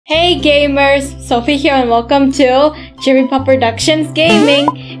Hey gamers, Sophie here and welcome to Cherry Pop Productions Gaming.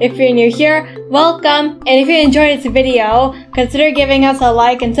 If you're new here, welcome, and if you enjoyed this video, consider giving us a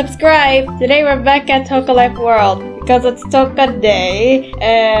like and subscribe. Today we're back at Toca Life World because it's Toca Day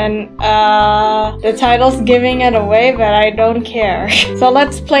and the title's giving it away, but I don't care. So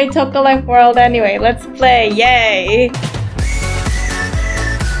let's play Toca Life World anyway. Let's play, yay!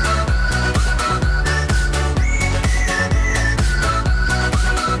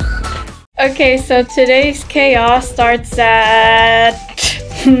 Okay, so today's chaos starts at...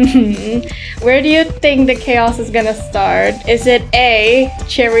 Where do you think the chaos is gonna start? Is it A,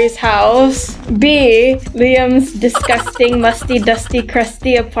 Cherry's house, B, Liam's disgusting, musty, dusty,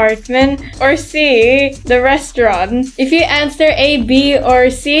 crusty apartment, or C, the restaurant? If you answer A, B, or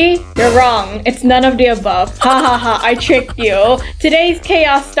C, you're wrong. It's none of the above. Ha ha ha, I tricked you. Today's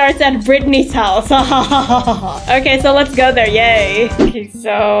chaos starts at Britney's house. Ha ha ha ha. Okay, so let's go there, yay. Okay,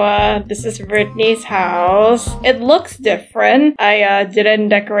 so this is Britney's house. It looks different. I didn't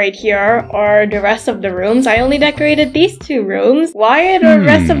decorate here or the rest of the rooms. I only decorated these two rooms. Why are the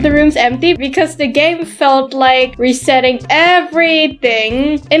rest of the rooms empty? Because the game felt like resetting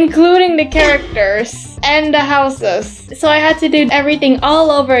everything, including the characters and the houses. So I had to do everything all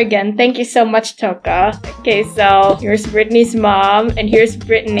over again. Thank you so much, Toca. Okay, so here's Britney's mom and here's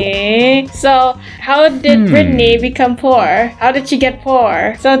Britney. So how did Britney become poor? How did she get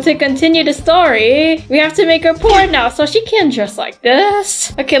poor? So to continue the story, we have to make her poor now. So she can't dress like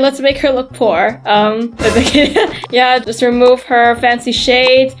this. Okay, let's make her look poor. Yeah, just remove her fancy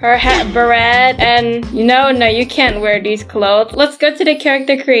shades, her hat, beret, and no, you can't wear these clothes. Let's go to the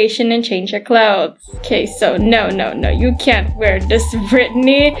character creation and change her clothes. Okay, so no, you can't wear this,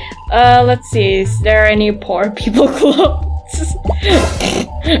 Britney. Let's see, is there any poor people clothes?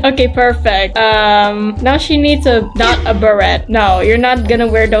 Okay, perfect. Now she needs not a beret. No, you're not gonna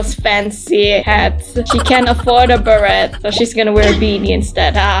wear those fancy hats. She can't afford a beret, so she's gonna wear a beanie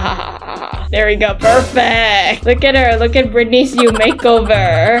instead. There we go, perfect. Look at her, look at Britney's new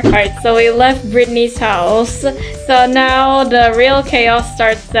makeover. Alright, so we left Britney's house. So now the real chaos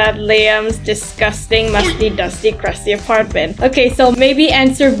starts at Liam's disgusting, musty, dusty, crusty apartment. Okay, so maybe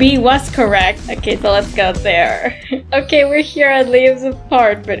answer B was correct. Okay, so let's go there. Okay, we're here at Liam's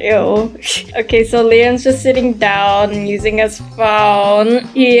apartment. Ew. Okay, so Liam's just sitting down using his phone.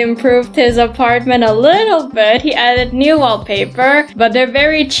 He improved his apartment a little bit. He added new wallpaper, but they're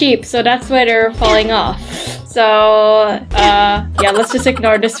very cheap, so that's why they're falling off. So, yeah, let's just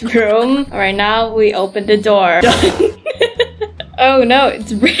ignore this room. Alright, now we open the door. Oh no,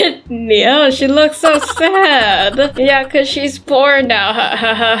 it's Britney. Oh, she looks so sad. Yeah, cause she's poor now. Ha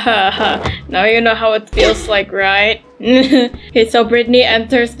ha ha ha ha. Now you know how it feels like, right? Okay, so Britney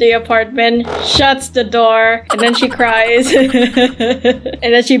enters the apartment, shuts the door, and then she cries.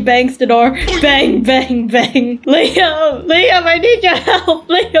 And then she bangs the door. Bang, bang, bang. Liam, I need your help.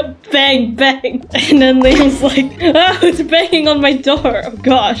 Liam, bang, bang. And then Liam's like, oh, it's banging on my door. Oh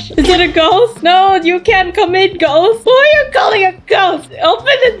gosh. Is it a ghost? No, you can't come in, ghost. Who are you calling a ghost? Open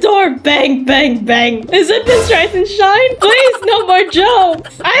the door. Bang, bang, bang. Is it Miss Rise and Shine? Please, no more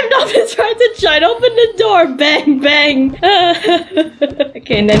jokes. I'm not Miss Rise and Shine. Open the door. Bang, bang.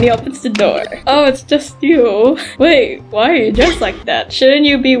 Okay, and then he opens the door. Oh, it's just you. Wait, why are you dressed like that? Shouldn't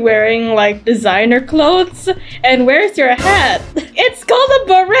you be wearing like designer clothes? And where's your hat? It's called a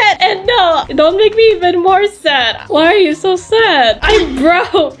beret, and no, don't make me even more sad. Why are you so sad? I'm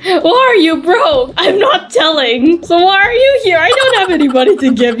broke. Why are you broke? I'm not telling. So why are you here? I don't have anybody to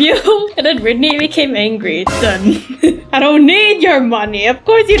give you. And then Britney became angry. Done. I don't need your money. Of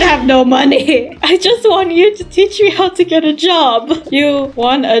course you'd have no money. I just want you to teach me how to get a job. You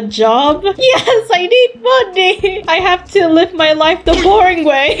want a job? Yes, I need money. I have to live my life the boring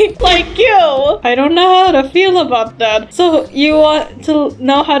way, like you. I don't know how to feel about that. So you want to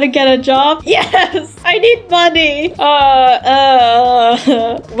know how to get a job? Yes, I need money. But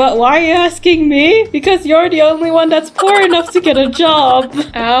why are you asking me? Because you're the only one that's poor enough to get a job.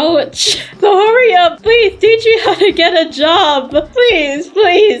 Ouch. So hurry up, please teach me how to get a job. Please,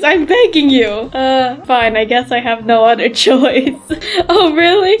 I'm begging you. Fine, I guess I have no other choice. Oh,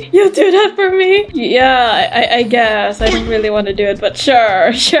 really? You'll do that for me? Yeah, I guess. I don't really want to do it, but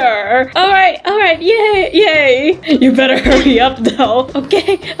sure. Alright, yay. You better hurry up, though.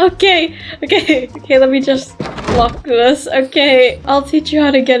 Okay, let me just... Luckless. Okay, I'll teach you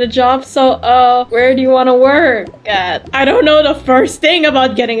how to get a job. So, where do you want to work at? I don't know the first thing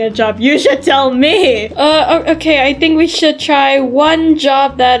about getting a job. You should tell me. Okay, I think we should try one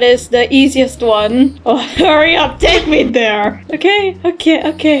job that is the easiest one. Oh, hurry up, take me there. Okay,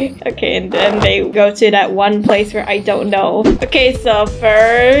 and then they go to that one place where I don't know. Okay, so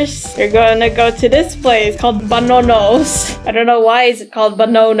first, you're gonna go to this place called Banonos. I don't know why it's called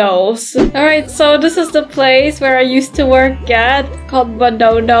Banonos. Alright, so this is the place where I used to work at, called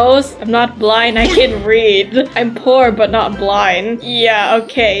Banonos. I'm not blind, I can read. I'm poor but not blind. Yeah,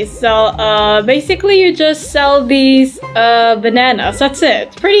 okay, so basically you just sell these bananas. That's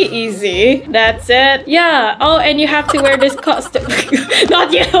it. Pretty easy. That's it. Yeah. Oh, and you have to wear this costume.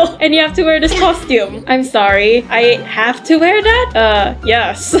 Not you. And you have to wear this costume. I'm sorry. I have to wear that?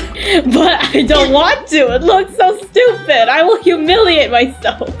 Yes. But I don't want to. It looks so stupid. I will humiliate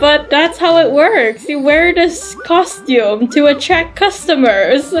myself. But that's how it works. You wear this costume to attract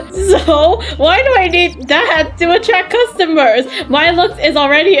customers. So, why do I need that to attract customers? My looks is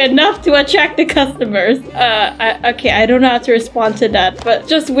already enough to attract the customers. Okay, I don't know how to respond to that, but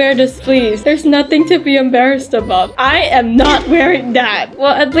just wear this, please. There's nothing to be embarrassed about. I am not wearing that.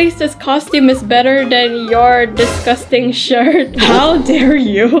 Well, at least this costume is better than your disgusting shirt. How dare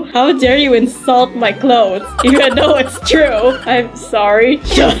you? How dare you insult my clothes, even though it's true? I'm sorry.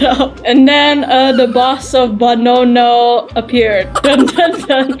 Shut up. And then, the boss of Bonono appeared. Dun dun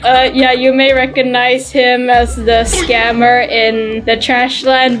dun. Yeah, you may recognize him as the scammer in the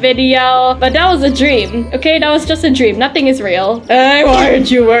Trashland video, but that was a dream. Okay, that was just a dream. Nothing is real. Hey, why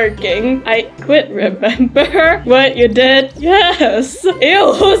aren't you working? I quit, remember? What, you did? Yes.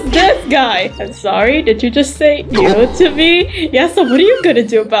 Ew, who's this guy? I'm sorry, did you just say ew to me? Yeah, so what are you gonna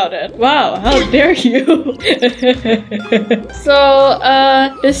do about it? Wow, how dare you? So,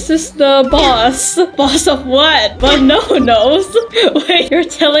 this is the boss. Boss of what? Banonos? Wait, you're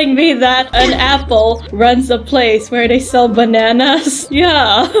telling me that an apple runs a place where they sell bananas?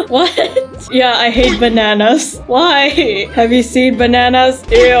 Yeah. What? Yeah, I hate bananas. Why? Have you seen bananas?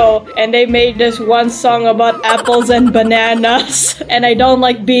 Ew. And they made this one song about apples and bananas. And I don't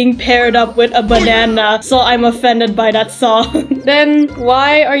like being paired up with a banana, so I'm offended by that song. Then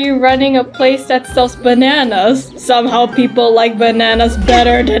why are you running a place that sells bananas? Somehow people like bananas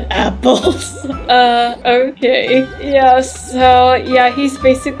better than apples. Okay. Yeah, so yeah, he's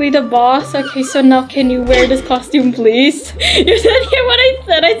basically the boss. Okay, so now can you wear this costume, please? You didn't hear what I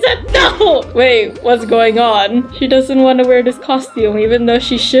said. I said no. Wait, what's going on? She doesn't want to wear this costume even though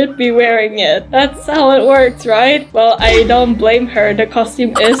she should be wearing it. That's how it works, right? Well, I don't blame her. The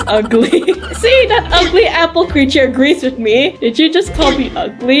costume is ugly. See, that ugly apple creature agrees with me. Did you just call me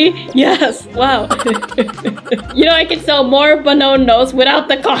ugly? Yes. Wow. You know, I can sell more Banonos without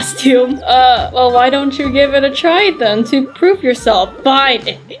the costume. Well, why don't you give it a try then to prove yourself?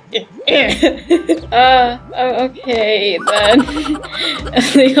 Fine. Okay then.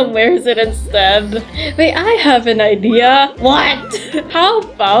 Liam wears it instead. Wait, I have an idea. What? How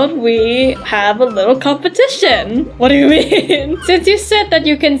about we have a little competition? What do you mean? Since you said that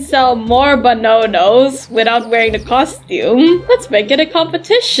you can sell more Banonos without wearing the costume, let's make it a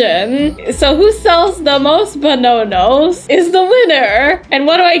competition. So who sells the most Banonos is the winner. And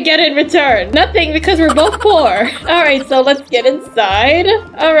what do I get in return? Nothing, because we're both poor. Alright, so let's get inside.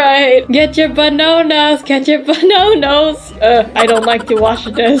 Alright, get your Banonos, get your Banonos. I don't like to watch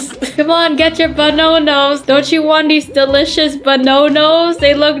this. Come on, get your Banonos. Don't you want these delicious Banonos?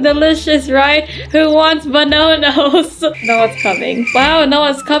 They look delicious, right? Who wants Banonos? No one's coming. Wow, no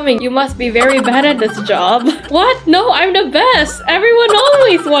one's coming. You must be very bad at this job. What? No, I'm the best. Everyone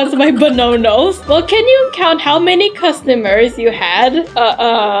always wants my Banonos. Well, can you count how many customers you had?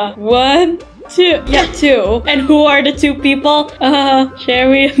 One, two. Yeah, two. And who are the two people?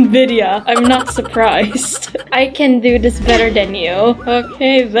 Sherry and Vidya. I'm not surprised. I can do this better than you.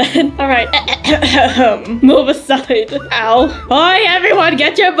 Okay then. Alright. Move aside. Ow. Hi everyone,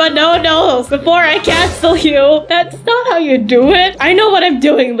 get your Banonos before I cancel you. That's not how you do it. I know what I'm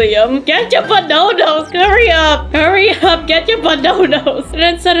doing, Liam. Get your Banonos. Hurry up. Hurry up. Get your Banonos. And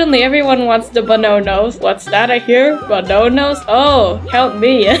then suddenly everyone wants the Banonos. What's that I hear? Banonos? Oh, count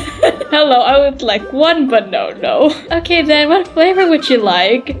me. Hello, I would like one Banono. Okay then, what flavor would you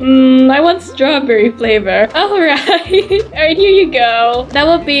like? I want strawberry flavor. Alright. Alright, here you go. That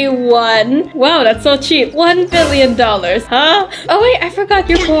would be one. Wow, that's so cheap. $1 billion. Huh? Oh wait, I forgot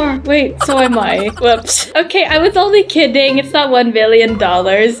you're poor. Wait, so am I. Whoops. Okay, I was only kidding. It's not $1 billion.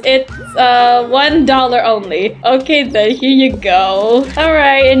 It's $1 only. Okay then, here you go.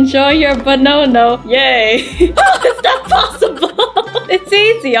 Alright, enjoy your Banono. Yay. Oh, it's not possible. It's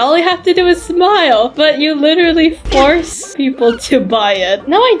easy. All you have to do is smile. But you literally force people to buy it.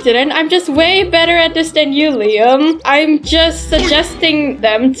 No, I didn't. I'm just way better at this than you, Liam. I'm just suggesting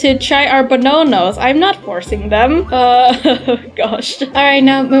them to try our bananas. I'm not forcing them. Gosh. Alright,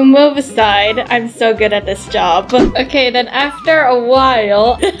 now move aside. I'm so good at this job. Okay, then after a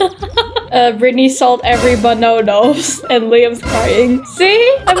while, Britney sold every bananas and Liam's crying.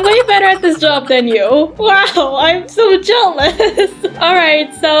 See? I'm way better at this job than you. Wow, I'm so jealous.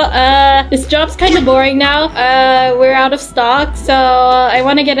 Alright, so this job's kind of boring now. We're out of stock, so I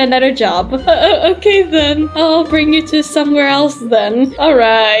want to get another job. Okay then, I'll bring you to somewhere else then.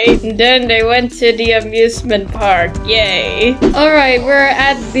 Alright, then they went to the amusement park. Yay. Alright, we're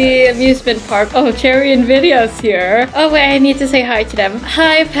at the amusement park. Oh, Cherry and Video's here. Oh wait, I need to say hi to them.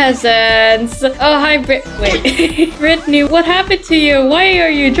 Hi, peasants. Oh, hi, wait. Britney, what happened to you? Why are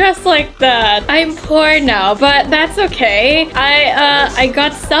you dressed like that? I'm poor now, but that's okay. I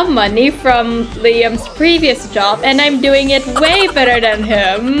got some money from Liam's previous job, and I'm doing it way better than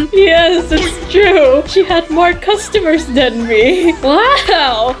him. Yes, it's true. She had more customers than me.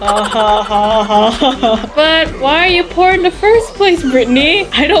 Wow. But why are you poor in the first place, Britney?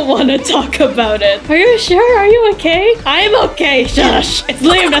 I don't want to talk about it. Are you sure? Are you okay? I'm okay. Shush. It's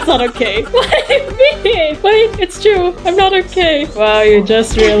Liam that's not okay. What do you mean? Wait, it's true. I'm not okay. Wow, you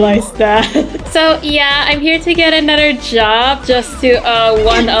just realized that. So yeah, I'm here to get another job just to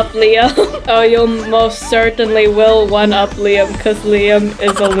one-up Liam. Oh, you'll most certainly will one-up Liam because Liam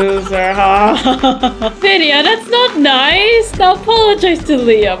is a loser, huh? Video, that's not nice. Now apologize to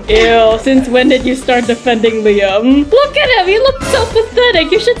Liam. Ew, since when did you start defending Liam? Look at him, he looks so pathetic.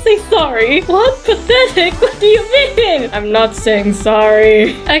 You should say sorry. What? Pathetic? What do you mean? I'm not saying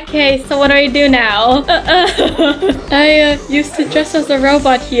sorry. Okay, so what do I do now? I used to dress as a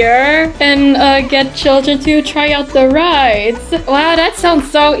robot here and get children to try out the rides. Wow, that sounds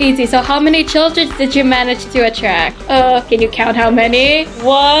so easy. So how many children did you manage to attract? Can you count how many?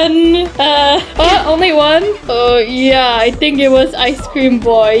 One. Only one? Oh, yeah, I think it was Ice Cream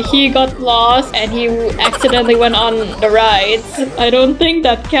Boy. He got lost and he accidentally went on the rides. I don't think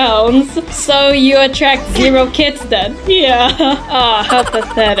that counts. So you attract 0 kids then? Yeah. Ah, how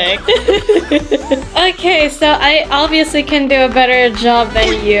pathetic. Okay, so I obviously can do a better job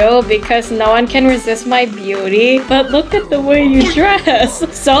than you because no one can resist my beauty. But look at the way you dress.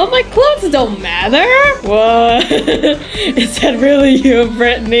 So my clothes don't matter? What? Is that really you,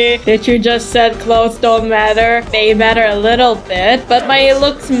 Britney? Did you just said clothes don't matter? They matter a little bit, but my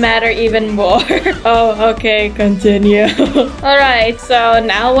looks matter even more. Oh, okay, continue. Alright, so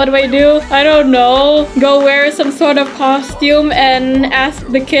now what do I do? I don't know. Go wear some sort of costume and ask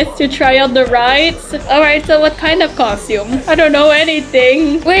the kids to try out the rides? Alright, so what kind of costume? I don't know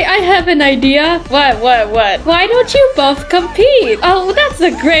anything. Wait, I have an idea. What? Why don't you both compete? Oh, that's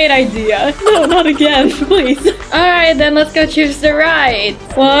a great idea. No, not again, please. Alright, then let's go choose the ride.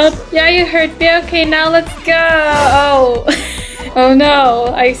 What? Yeah, you heard me. Okay, now let's go. Oh. Oh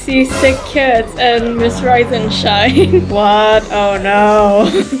no, I see sick kids and Miss Rise and Shine. What? Oh no.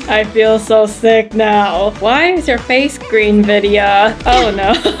 I feel so sick now. Why is your face green, Vidya? Oh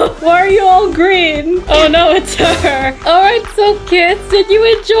no. Why are you all green? Oh no, it's her. Alright, so kids, did you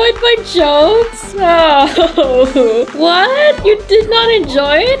enjoy my jokes? Oh. What? You did not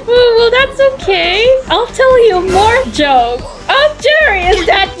enjoy it? Well, that's okay. I'll tell you more jokes. Oh, Jerry, is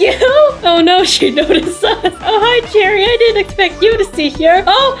that you? Oh no, she noticed us. Oh, hi, Jerry. I didn't expect you to see here.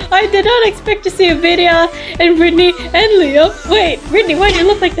 Oh, I did not expect to see Vidya and Britney and Leo. Wait, Britney, why do you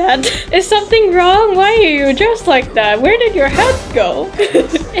look like that? Is something wrong? Why are you dressed like that? Where did your hat go?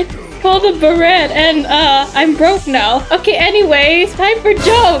 It's called a beret and I'm broke now. Okay, anyways, time for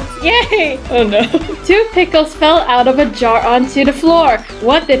jokes. Yay! Oh no. 2 pickles fell out of a jar onto the floor.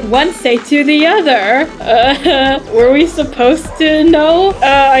 What did one say to the other? Were we supposed to know?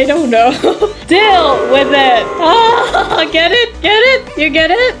 I don't know. Deal with it. Oh, get it? Get it? You get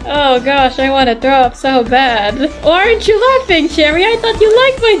it? Oh gosh, I want to throw up so bad. Why aren't you laughing, Cherry? I thought you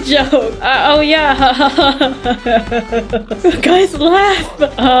liked my joke. Oh yeah. Guys, laugh.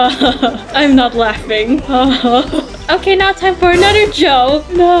 I'm not laughing. Okay, now time for another joke.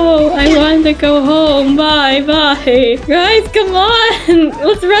 No, I want to go home. Bye. Guys, come on.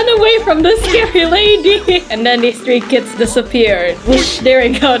 Let's run away from the scary lady. And then these 3 kids disappeared. Whoosh, there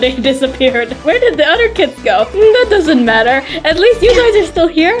we go. They disappeared. Where did the other kids go? That doesn't matter. At least you guys are still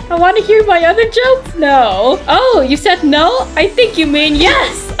here. I want to hear my other jokes. No. Oh, you said no? I think you mean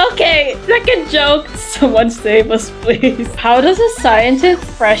yes. Okay, second joke. Someone save us, please. How does a scientist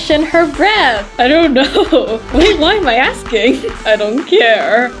freshen her breath? I don't know. Wait, why am I asking? I don't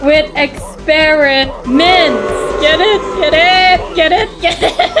care. With experiments. Get it? Get it? Get it? Get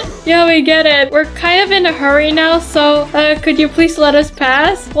it? Yeah, we get it. We're kind of in a hurry now, so could you please let us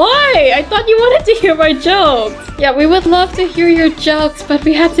pass? Why? I thought you wanted to hear my jokes. Yeah, we would love to hear your jokes, but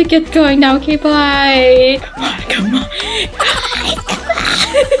we have to get going now. Okay, bye. Come on.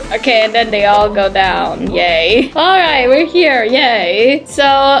 Okay, and then they all go down. Yay. Alright, we're here. Yay. So,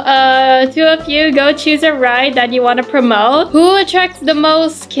 two of you go choose a ride that you want to promote. Who attracts the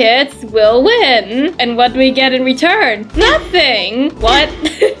most kids will win. And what do we get in return? Nothing. What?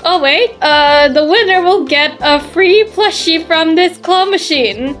 Oh, wait. The winner will get a free plushie from this claw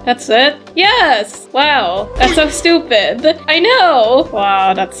machine. That's it? Yes. Wow. That's so stupid. I know.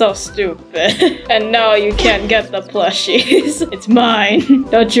 Wow, that's so stupid. And no, you can't get the plushies. It's mine.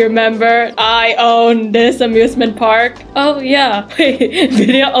 Don't you remember? I own this amusement park. Oh, yeah. Wait,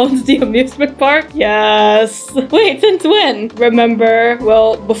 Video owns the amusement park? Yes. Wait, since when? Remember?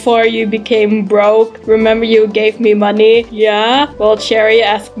 Well, before you became broke. Remember you gave me money? Yeah? Well, Cherry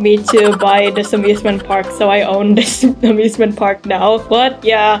asked me to buy this amusement park, so I own this amusement park now. What?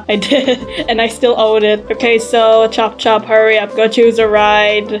 Yeah, I did. And I still own it. Okay, so Chop Chop, hurry up. Go choose a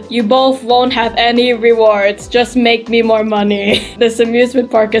ride. You both won't have any rewards. Just make me more money. This amusement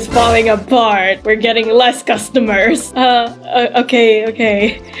park is falling apart. We're getting less customers. Okay.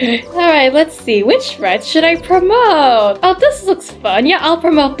 Alright, let's see. Which ride should I promote? Oh, this looks fun. Yeah, I'll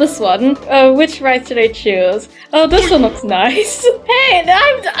promote this one. Which ride should I choose? Oh, this one looks nice. Hey,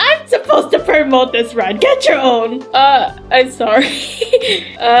 I'm supposed to promote this ride. Get your own. I'm sorry.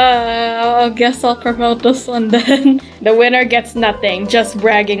 I guess I'll promote this one then. The winner gets nothing. Just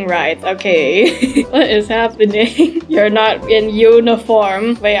bragging rights. Okay. What is happening? You're not in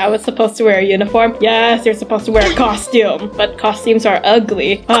uniform. Wait, I was supposed to wear a uniform? Yes, you're supposed to wear a costume. But costumes are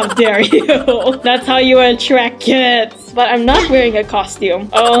ugly. How dare you? That's how you attract kids. But I'm not wearing a costume.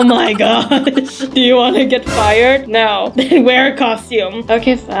 Oh my gosh. Do you want to get fired? No. Then wear a costume.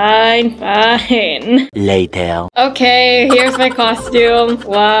 Okay, fine. Later. Okay, here's my costume.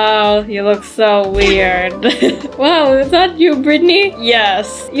 Wow, you look so weird. Wow, is that you, Britney?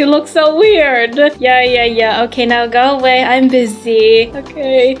 Yes. You look so weird. Yeah. Okay, now go away. I'm busy.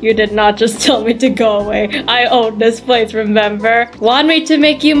 Okay. You did not just tell me to go away. I own this place, remember? Want me to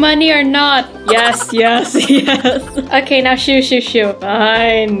make you money or not? Yes. Okay, now shoo.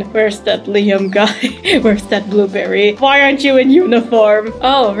 Fine. Where's that Liam guy? Where's that Blueberry? Why aren't you in uniform?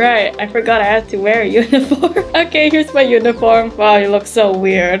 Oh, right. I forgot I had to wear a uniform. Okay, here's my uniform. Wow, you look so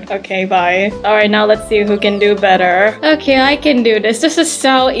weird. Okay, bye. Alright, now let's see who can do better. Okay, I can do this. This is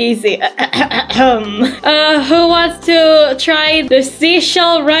so easy. Who wants to try the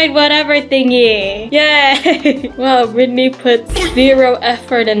seashell ride whatever thingy? Yay! Wow, Britney put 0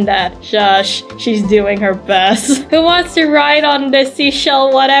 effort in that. Shush. She's doing her best. Who wants to ride on the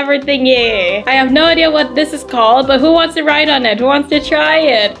seashell whatever thingy? I have no idea what this is called, but who wants to ride on it? Who wants to try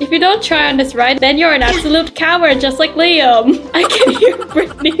it? If you don't try on this ride, then you're an absolute coward just like Liam. I can hear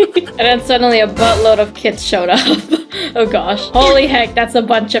Britney. And then suddenly a buttload of kids showed up. Oh gosh. Holy heck, that's a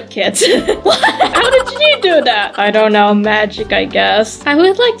bunch of kids. What? How did you do that? I don't know. Magic, I guess. I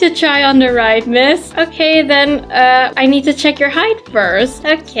would like to try on the ride, miss. Okay, then, I need to check your height first.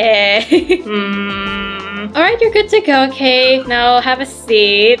 Okay. Alright, you're good to go. Okay, now have a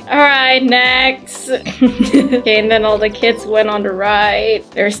seat. Alright, next. Okay, and then all the kids went on the ride.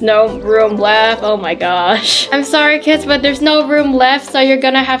 There's no room left. Oh my gosh. I'm sorry, kids, but there's no room left, so you're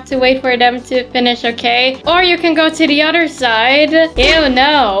gonna have to wait for them to finish, okay? Or you can go to the other side. Ew,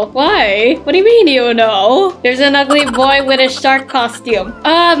 no. Why? What do you mean, you know? There's an ugly boy with a shark costume.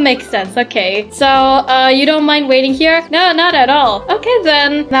 Makes sense. Okay, so, you don't mind waiting here? No, not at all. Okay,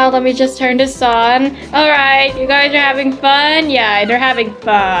 then. Now let me just turn this on. Alright, you guys are having fun? Yeah, they're having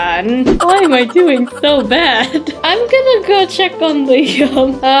fun. Why am I doing so bad? I'm gonna go check on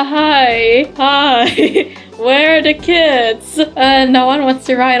Liam. Hi. Where are the kids? No one wants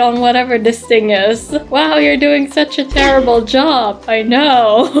to ride on whatever this thing is. Wow, you're doing such a terrible job. I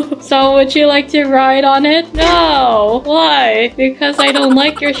know. So would you like to ride on it? No. Why? Because I don't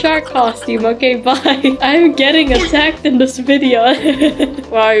like your shark costume. Okay, bye. I'm getting attacked in this video.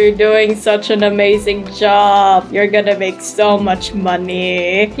 Wow, you're doing such an amazing job. You're gonna make so much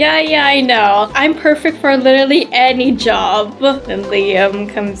money. Yeah, I know. I'm perfect for literally any job. And Liam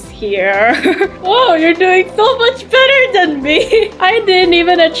comes here. Whoa, you're doing so much better than me. I didn't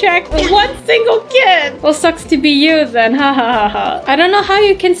even attract one single kid. Well, sucks to be you then. Ha ha ha ha. I don't know how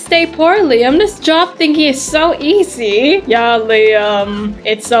you can stay poor, Liam. This job thingy is so easy. Yeah, Liam.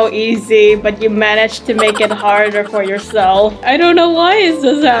 It's so easy, but you managed to make it harder for yourself. I don't know why is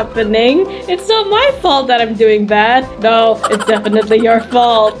this happening. It's not my fault that I'm doing bad. No, it's definitely your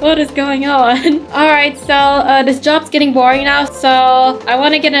fault. What is going on? Alright, so this job's getting boring now, so I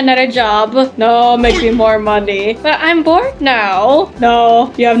want to get another job. No, make me more money. But I'm bored now.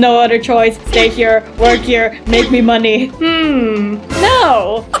 No, you have no other choice. Stay here, work here, make me money.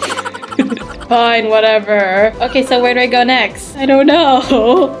 No. Fine, whatever. Okay, so where do I go next? I don't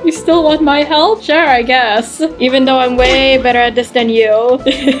know. You still want my help? Sure, I guess. Even though I'm way better at this than you.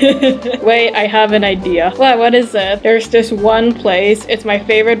 Wait, I have an idea. What is it? There's this one place. It's my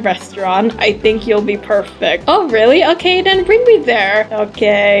favorite restaurant. I think you'll be perfect. Oh, really? Okay, then bring me there.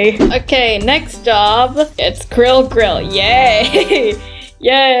 Okay. Okay, next job. It's Grill Grill. Yay!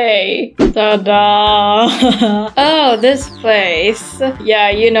 Yay! Ta-da! Oh, this place.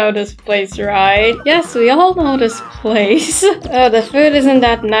 Yeah, you know this place, right? Yes, we all know this place. Oh, the food isn't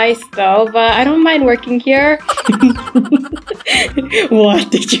that nice though, but I don't mind working here.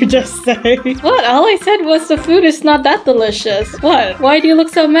 What did you just say? What? All I said was the food is not that delicious. What? Why do you look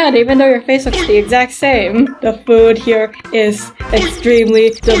so mad even though your face looks the exact same? The food here is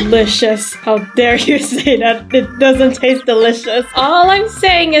extremely delicious. How dare you say that it doesn't taste delicious? All I'm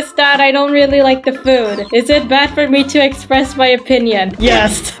saying is that I don't really like the food. Is it bad for me to express my opinion?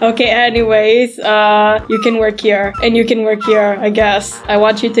 Yes. Okay, anyways, you can work here. And you can work here, I guess. I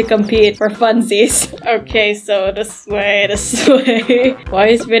want you to compete for funsies. Okay, so this way, this way. Why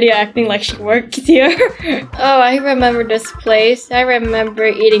is Video acting like she worked here? Oh, I remember this place. I remember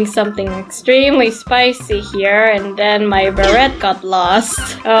eating something extremely spicy here, and then my barrette got lost.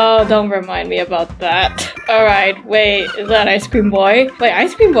 Oh, don't remind me about that. Alright, wait, is that Ice Cream Boy? Wait,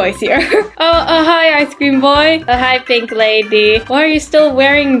 Ice Cream Boy's here. Hi, Ice Cream Boy. Hi, Pink Lady. Why are you still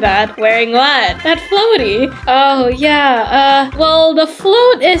wearing that? Wearing what? That floaty. Oh, yeah, well, the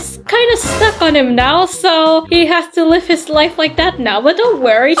float is kind of stuck on him now, so he has to live his life like that now. But don't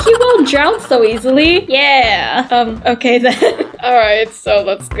worry, he won't drown so easily. Yeah. Okay then. Alright, so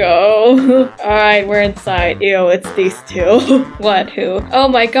let's go. Alright, we're inside. Ew, it's these two. What? Who? Oh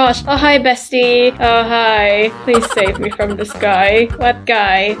my gosh. Oh, hi, bestie. Oh, hi. Please save me from this guy. What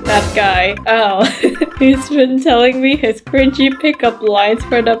guy? That guy. Oh. He's been telling me his cringy pickup lines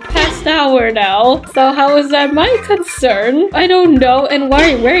for the past hour now. So how is that my concern? I don't know. And why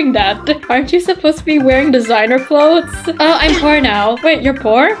are you wearing that? Aren't you supposed to be wearing designer clothes? Oh, I'm poor now. Wait, you're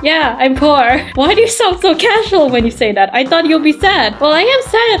poor? Yeah, I'm poor. Why do you sound so casual when you say that? I thought you'll be sad. Well, I am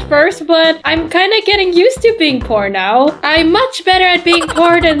sad at first, but I'm kind of getting used to being poor now. I'm much better at being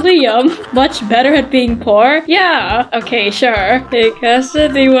poor than Liam. Much better at being poor? Yeah. Okay, sure. Hey, Cassia,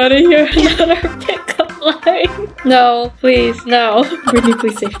 do you want to hear another pickup line? No, please, no. Britney,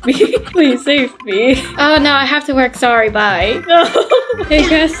 please save me. Please save me. Oh, no, I have to work. Sorry, bye. No. Hey,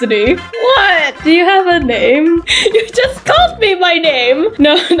 Cassidy. What? Do you have a name? You just called me my name.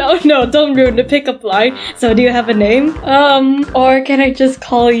 No, don't ruin the pickup line. So, do you have a name? Or can I just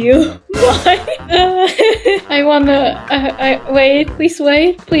call you? Why? I wanna... wait. Please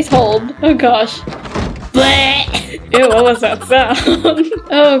wait. Please hold. Oh, gosh. Bleh. Ew, what was that sound?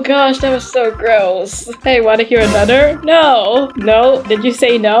 Oh gosh, that was so gross. Hey, wanna hear another? No. No? Did you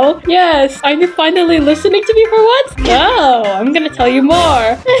say no? Yes. Are you finally listening to me for once? No, I'm gonna tell you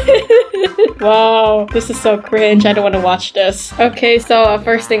more. Wow, this is so cringe. I don't want to watch this. Okay, so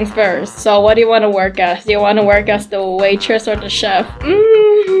first things first. So what do you want to work as? Do you want to work as the waitress or the chef?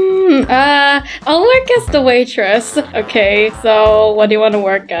 I'll work as the waitress. Okay, so what do you want to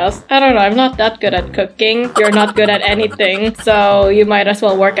work as? I don't know, I'm not that good at cooking. You're not good at anything, so you might as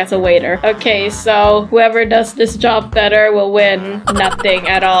well work as a waiter. Okay, so whoever does this job better will win nothing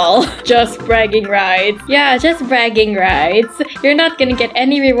at all. Just bragging rights. Yeah, just bragging rights. You're not gonna get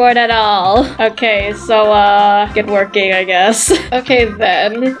any reward at all. Okay, so get working, I guess. Okay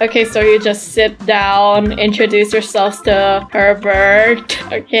then. Okay, so you just sit down, introduce yourselves to Herbert.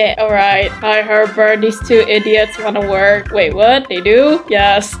 Okay, alright. Hi Herbert, these two idiots wanna work. Wait, what? They do?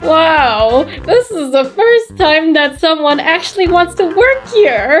 Yes. Wow, this is the first time that someone actually wants to work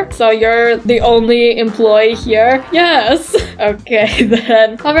here. So you're the only employee here? Yes. Okay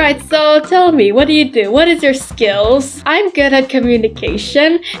then. Alright, so tell me, what do you do? What is your skills? I'm good at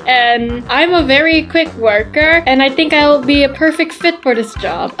communication and I'm a very quick worker and I think I'll be a perfect fit for this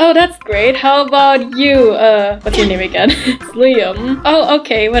job. Oh, that's great. How about you? What's your name again? It's Liam. Oh,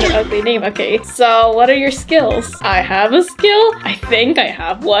 okay, whatever. ugly name. Okay, so what are your skills? I have a skill? I think I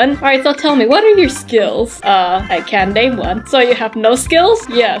have one. Alright, so tell me, what are your skills? I can't name one. So you have no skills?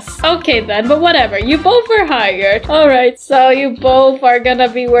 Yes. Okay then, but whatever. You both were hired. Alright, so you both are gonna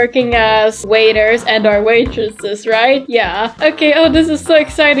be working as waiters and or waitresses, right? Yeah. Okay, oh, this is so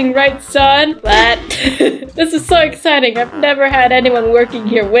exciting, right, son? What? This is so exciting. I've never had anyone working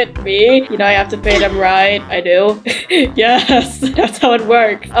here with me. You know, I have to pay them, right? I do. Yes, that's how it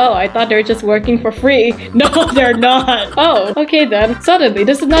works. Oh, I thought they were just working for free. No, they're not. Oh, okay then. Suddenly,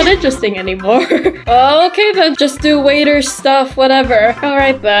 this is not interesting anymore. Okay then, just do waiter stuff, whatever.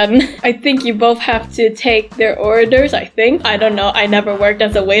 Alright then. I think you both have to take their orders, I think. I don't know. I never worked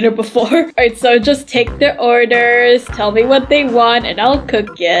as a waiter before. Alright, so just take their orders, tell me what they want, and I'll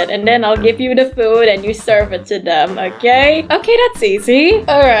cook it. And then I'll give you the food and you serve it to them, okay? Okay, that's easy.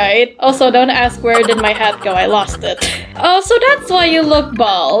 Alright. Also, don't ask where did my hat go. I lost it. Oh, so that's why you look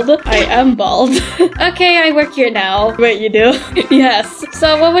bald. I am bald. Okay, I work here now. Wait, you do? Yes.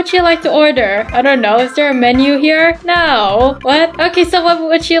 So what would you like to order? I don't know. Is there a menu here? No. What? Okay, so what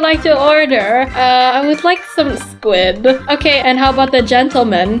would you like to order? I would like some squid. Okay, and how about the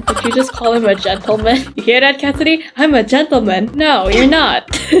gentleman? Did you just call him a gentleman? You hear that, Cassidy? I'm a gentleman. No, you're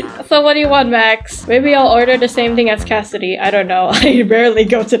not. So what do you want, Max? Maybe I'll order the same thing as Cassidy. I don't know. I rarely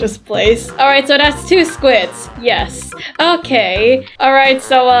go to this place. Alright, so that's 2 squids. Yes. Okay. Alright,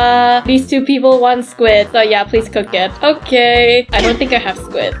 so these 2 people want squid. So yeah, please cook it. Okay. I don't think I have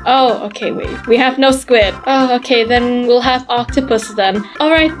squid. Oh, okay, wait. We have no squid. Oh, okay, then we'll have octopus then.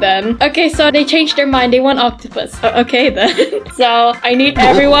 Alright then. Okay, so they changed their mind. They want octopus. Okay then. So I need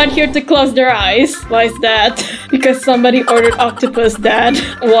everyone here to close their eyes. Why is that? Because somebody ordered octopus, Dad.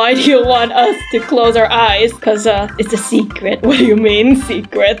 Why do you want us to close our eyes? Because it's a secret. What do you mean,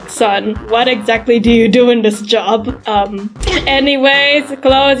 secret? Son, what exactly do you do in this job? Anyways,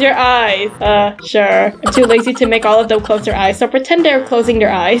 close your eyes. Sure. I'm too lazy to make all of them close their eyes, so pretend they're closing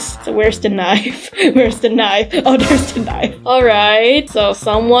their eyes. So where's the knife? Where's the knife? Oh, there's the knife. Alright, so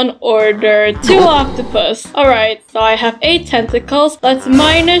someone ordered 2 octopus. Alright, so I have 8 tentacles. Let's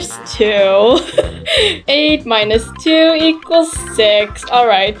minus 2. 8 minus 2 equals 6.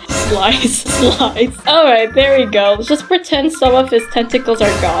 Alright, slice, slice. Alright, there we go. Let's just pretend some of his tentacles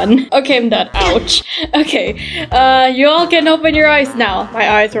are gone. Okay, I'm done. Ouch. Okay, you all can open your eyes now. My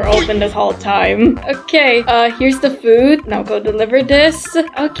eyes were open this whole time. Okay, here's the food. Now go deliver this.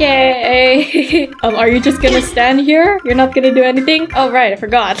 Okay. Are you just gonna stand here? You're not gonna do anything? Oh, right, I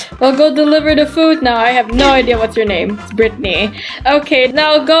forgot. Well, go deliver the food now. I have no idea what's your name. It's Britney. Okay,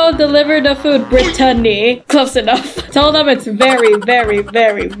 now go deliver the food, Brittany. Close enough. Tell them it's very, very,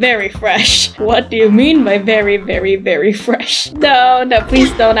 very, very fresh. What do you mean by very, very, very fresh? No,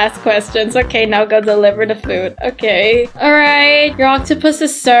 please don't ask questions. Okay, now go deliver the food. Okay. Alright, your octopus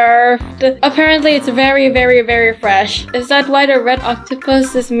is served. Apparently, it's very, very, very fresh. Is that why the red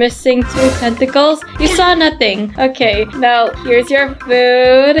octopus is missing 2 tentacles? You saw nothing. Okay, now here's your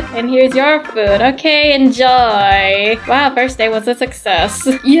food, and here's your food. Okay, enjoy. Wow, first day was a success.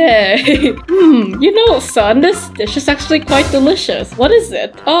 Yay. You know, son, this dish is actually quite delicious. What is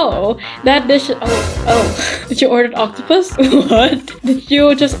it? Oh, that dish. Oh. Did you order octopus? What? Did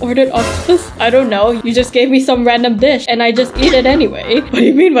you just order octopus? I don't know. You just gave me some random dish, and I just eat it anyway. What do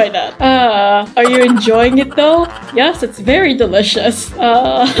you mean by that? Are you enjoying it though? Yes, it's very delicious.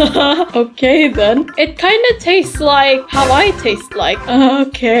 Okay then. It kind of tastes like how I taste like.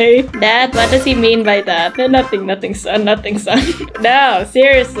 Okay. Dad, what does he mean by that? Nothing, son. Nothing, son. No,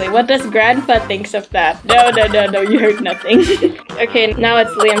 seriously. What does Grandpa thinks of that? No. You heard nothing. Okay, now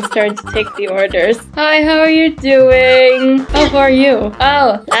it's Liam's turn to take the orders. Hi, how are you doing? How are you?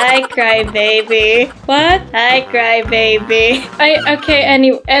 Oh, hi, crybaby. What? Hi, crybaby. Okay,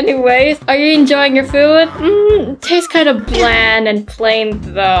 anyways, are you enjoying your food? Tastes kind of bland and plain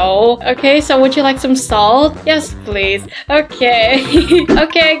though. Okay, so would you like some salt? Yes, please. Okay.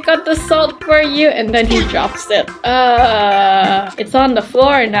 Okay, got the salt for you. And then he drops it. It's on the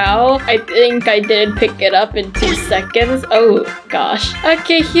floor now. I think I didn't pick it up in 2 seconds. Oh, gosh.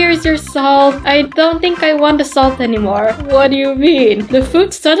 Okay, here's your salt. I don't think I want the salt anymore. What do you mean? The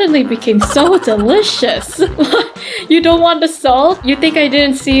food suddenly became so delicious. What? You don't want the salt? You think I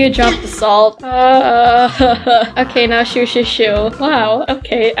didn't see you drop the salt? Okay, now shoo. Wow,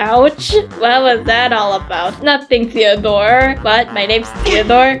 okay, ouch. What was that all about? Nothing, Theodore. What? My name's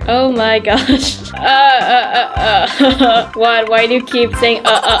Theodore? Oh my gosh. What? Why do you keep saying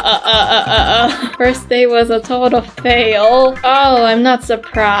First day was a total fail. Oh, I'm not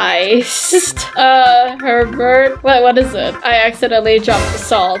surprised. Herbert. What is it? I accidentally dropped the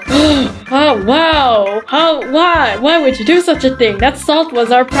salt. Oh, wow. Oh, wow. Yeah, why would you do such a thing? That salt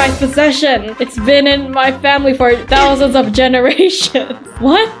was our prized possession. It's been in my family for thousands of generations.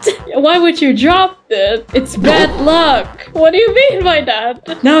 What? Why would you drop it? It's bad luck. What do you mean by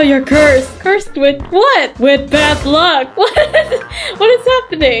that? Now you're cursed. Cursed with what? With bad luck. What? What is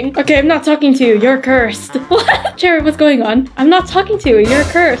happening? Okay, I'm not talking to you. You're cursed. What? Cherry, what's going on? I'm not talking to you. You're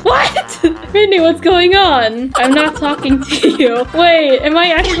cursed. What? Britney, what's going on? I'm not talking to you. Wait, am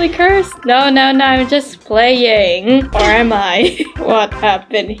I actually cursed? No, I'm just playing. Or am I? What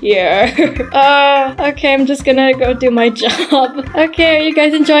happened here? Okay, I'm just gonna go do my job. Okay, are you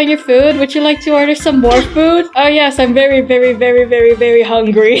guys enjoying your food? Would you like to order some more food? Oh yes, I'm very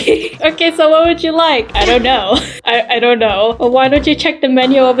hungry. Okay, so what would you like? I don't know. I don't know. Well, why don't you check the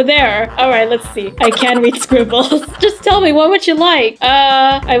menu over there? Alright, let's see. I can't read scribbles. Just tell me, what would you like?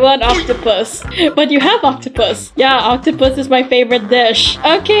 I want octopus. But you have octopus. Yeah, octopus is my favorite dish.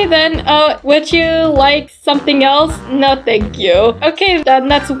 Okay then, would you like something else? No, thank you. Okay, then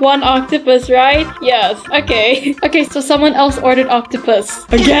that's one octopus, right? Yes. Okay. Okay, so someone else ordered octopus.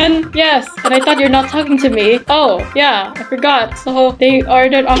 Again? Yes. And I thought you're not talking to me. Oh, yeah, I forgot. So they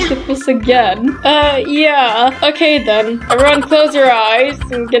ordered octopus again. Yeah. Okay then. Everyone close your eyes.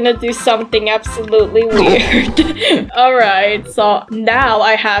 I'm gonna do something absolutely weird. Alright, so now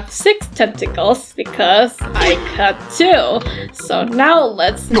I have 6 tentacles because I cut 2. So now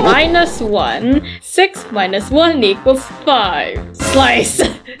let's minus 1. 6 minus 1 equals 5. Slice.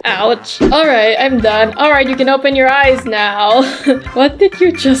 Ouch. Alright, I'm done. Alright, you can open your eyes now. What did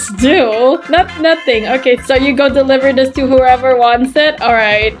you just do? Nothing. Okay, so you go deliver this to whoever wants it.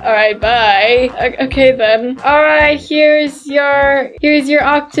 Alright, bye. Okay then. Alright, here's your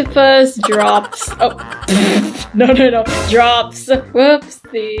octopus. Drops. Oh. No. Drops.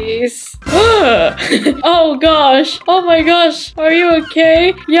 Whoopsies. Oh gosh. Oh my gosh. Are you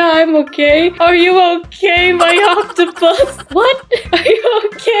okay? Yeah, I'm okay. Are you okay, my octopus? What? Are you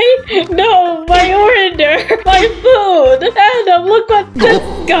okay? No, my order. My food. Adam, look what this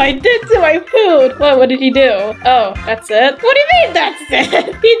guy did to my food. What did he do? Oh, that's it? What do you mean that's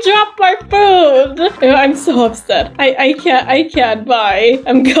it? He dropped my food. I'm so upset. I can't buy.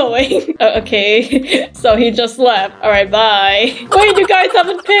 I'm going. Oh, okay. So he just left. Alright, bye. Wait, you guys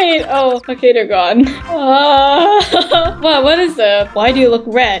haven't paid. Oh, okay, they're gone. What is it? Why do you look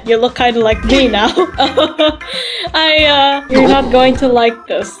red? You look kind of like me now. You're not going to like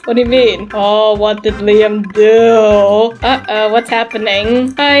this. What do you mean? Oh, what did Liam do? What's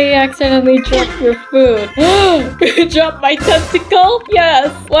happening? I accidentally dropped your food. You dropped my tentacle?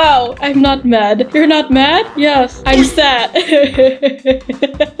 Yes. Wow, I'm not mad. You're not mad? Yes. I'm sad.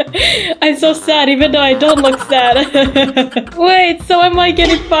 I'm so sad even though I don't look sad. Wait, so am I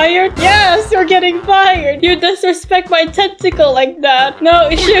getting fired? Yes, you're getting fired. You disrespect my tentacle like that. No,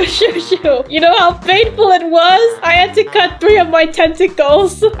 shoo. You know how painful it was? I had to cut 3 of my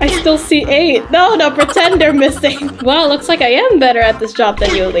tentacles. I still see 8. No, pretend they're missing. Well, looks like I am better at this job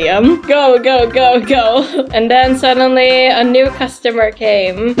than you, Liam. Go. And then suddenly a new customer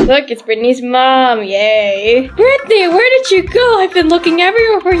came. Look, it's Britney's mom. Yay. Britney, where did you go? I've been looking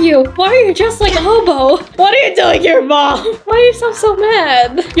everywhere for you. Why are you dressed like a hobo? What are you doing here, Mom? Why are you so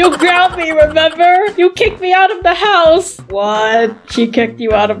mad? You ground me, remember? You kicked me out of the house. What? She kicked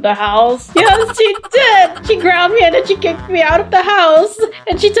you out of the house? Yes, she did. She ground me and then she kicked me out of the house.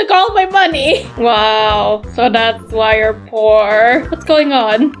 And she took all my money. Wow. So that's why you're poor. What's going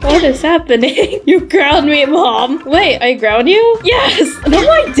on? What is happening? You ground me, Mom. Wait, I ground you? Yes. No,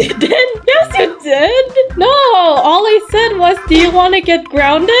 I didn't. Yes, you did. No, all I said was, do you want to get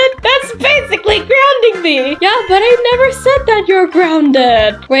grounded? That's basically grounding me. Yeah, but I never said that you're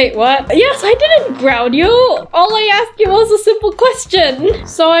grounded. Wait, what? Yes, I didn't ground you. All I asked you was a simple question.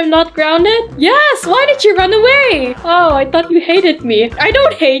 So I'm not grounded? Yes, why did you run away? Oh, I thought you hated me. I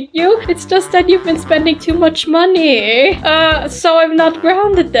don't hate you. It's just that you've been spending too much money. So I'm not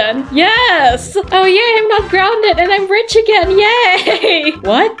grounded then? Yes. Oh, yay, I'm not grounded and I'm rich again. Yay.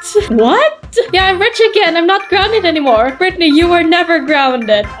 What? Yeah, I'm rich again. I'm not grounded anymore. Britney, you were never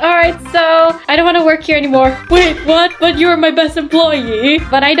grounded. Alright, so I don't want to work here anymore. Wait, what? But you were my best employee.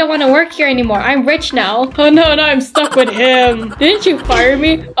 But I don't want to work here anymore. I'm rich now. Oh no, I'm stuck with him. Didn't you fire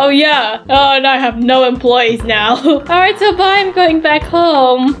me? Oh yeah. Oh, and I have no employees now. Alright, so bye. I'm going back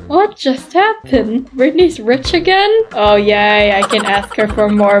home. What just happened? Britney's rich again? Oh yay, I can ask her for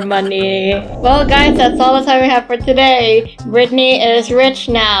more money. Well guys, that's all the time we have for today. Britney is rich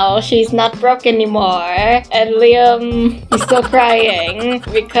now. She's not broke anymore. And Liam, he's still crying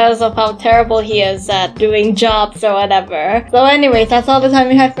because of how terrible he is at doing jobs or whatever. So anyways, that's all the time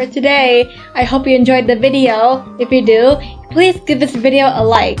we have for today. I hope you enjoyed the video. If you do, please give this video a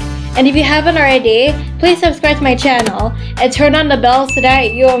like. And if you haven't already, please subscribe to my channel and turn on the bell so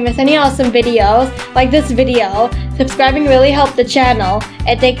that you won't miss any awesome videos like this video. Subscribing really helped the channel,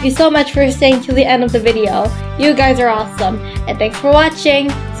 and thank you so much for staying till the end of the video. You guys are awesome, and thanks for watching.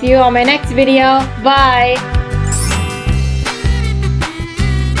 See you on my next video. Bye!